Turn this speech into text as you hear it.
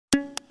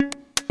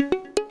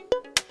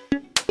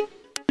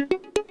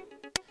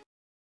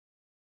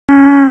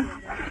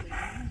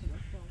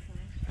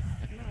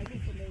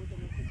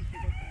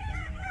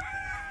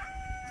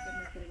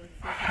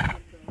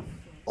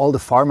all the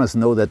farmers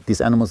know that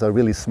these animals are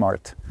really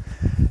smart.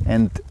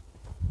 And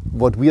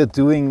what we are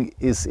doing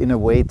is in a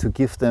way to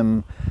give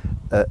them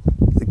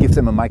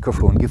a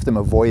microphone, give them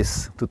a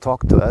voice to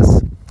talk to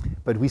us,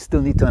 but we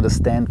still need to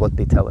understand what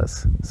they tell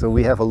us. So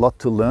we have a lot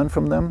to learn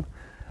from them,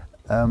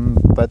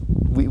 but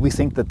we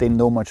think that they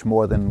know much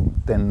more than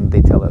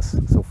they tell us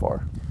so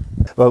far.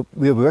 Well,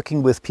 we are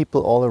working with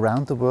people all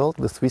around the world,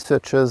 with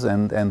researchers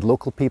and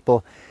local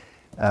people,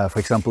 for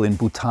example in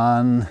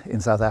Bhutan, in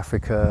South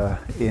Africa,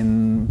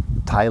 in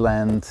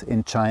Thailand,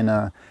 in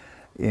China,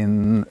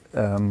 in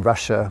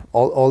Russia,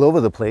 all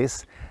over the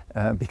place,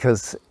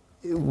 because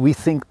we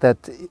think that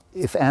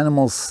if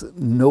animals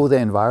know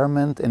their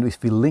environment and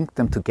if we link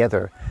them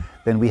together,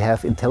 then we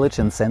have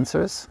intelligent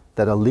sensors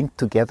that are linked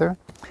together,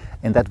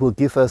 and that will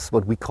give us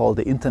what we call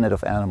the Internet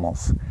of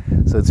Animals.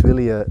 So it's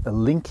really a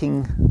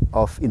linking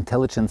of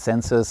intelligent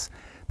sensors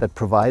that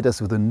provide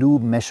us with a new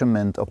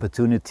measurement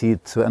opportunity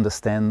to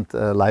understand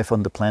life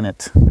on the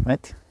planet,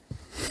 right?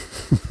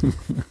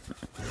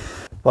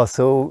 Well,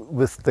 so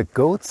with the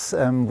goats,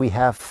 we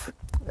have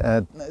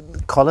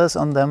collars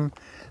on them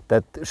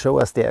that show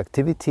us their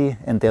activity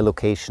and their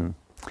location.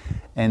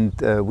 And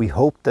we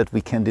hope that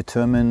we can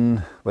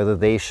determine whether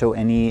they show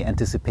any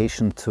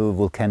anticipation to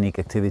volcanic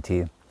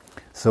activity.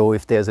 So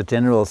if there's a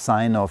general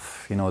sign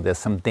of, there's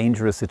some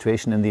dangerous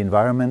situation in the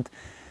environment,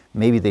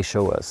 maybe they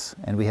show us.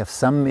 And we have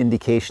some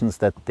indications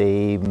that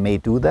they may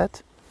do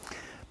that.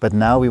 But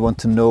now we want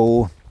to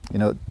know,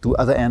 do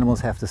other animals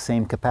have the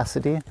same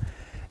capacity?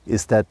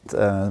 Is that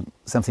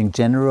something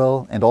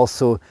general? And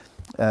also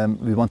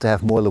we want to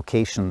have more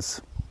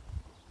locations.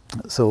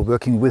 So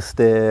working with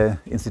the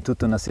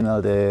Instituto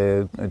Nacional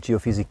de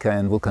Geophysica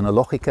and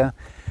Volcanology,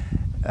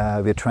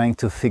 we're trying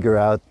to figure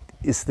out,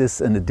 is this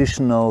an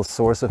additional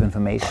source of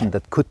information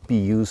that could be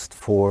used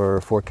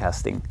for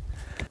forecasting?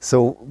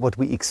 So what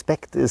we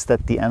expect is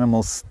that the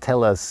animals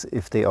tell us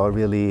if they are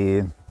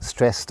really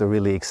stressed or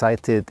really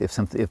excited, if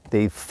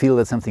they feel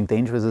that something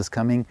dangerous is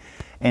coming,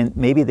 and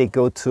maybe they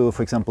go to,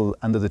 for example,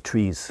 under the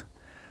trees,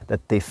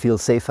 that they feel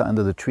safer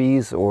under the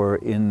trees or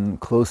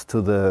close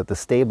to the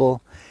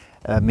stable.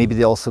 Maybe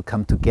they also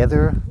come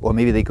together, or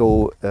maybe they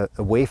go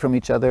away from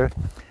each other.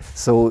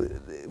 So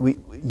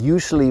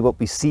usually what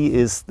we see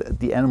is that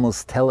the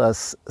animals tell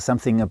us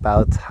something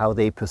about how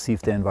they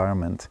perceive their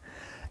environment.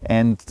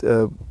 And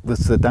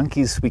with the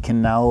donkeys we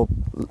can now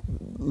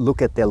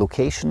look at their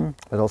location,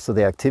 but also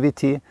their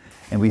activity,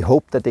 and we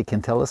hope that they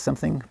can tell us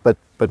something, but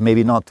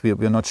maybe not.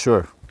 We're not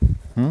sure.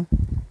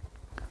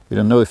 We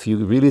don't know if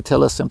you really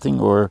tell us something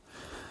or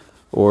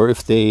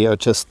if they are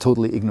just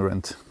totally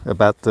ignorant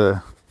about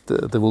the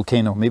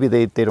volcano. Maybe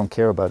they don't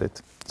care about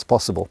it. It's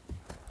possible.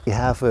 We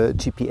have a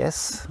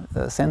GPS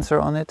sensor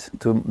on it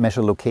to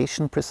measure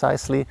location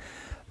precisely,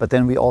 but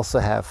then we also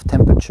have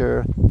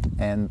temperature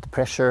and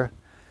pressure,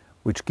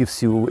 which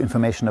gives you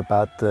information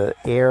about the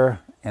air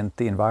and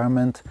the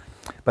environment,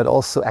 but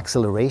also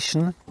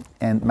acceleration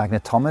and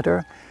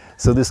magnetometer.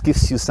 So this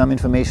gives you some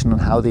information on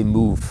how they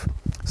move.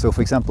 So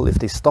for example, if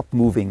they stop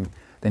moving,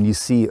 then you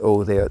see,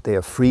 oh, they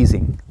are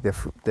freezing,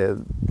 they're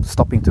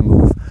stopping to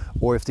move.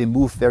 Or if they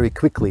move very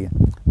quickly,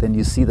 then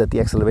you see that the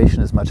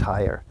acceleration is much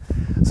higher.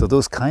 So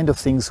those kind of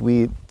things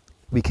we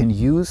can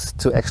use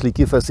to actually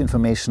give us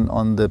information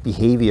on the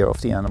behavior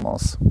of the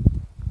animals.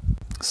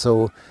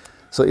 So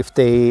if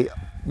they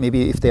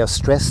are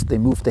stressed, they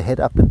move the head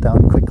up and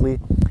down quickly,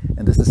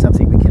 and this is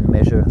something we can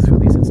measure through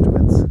these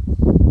instruments.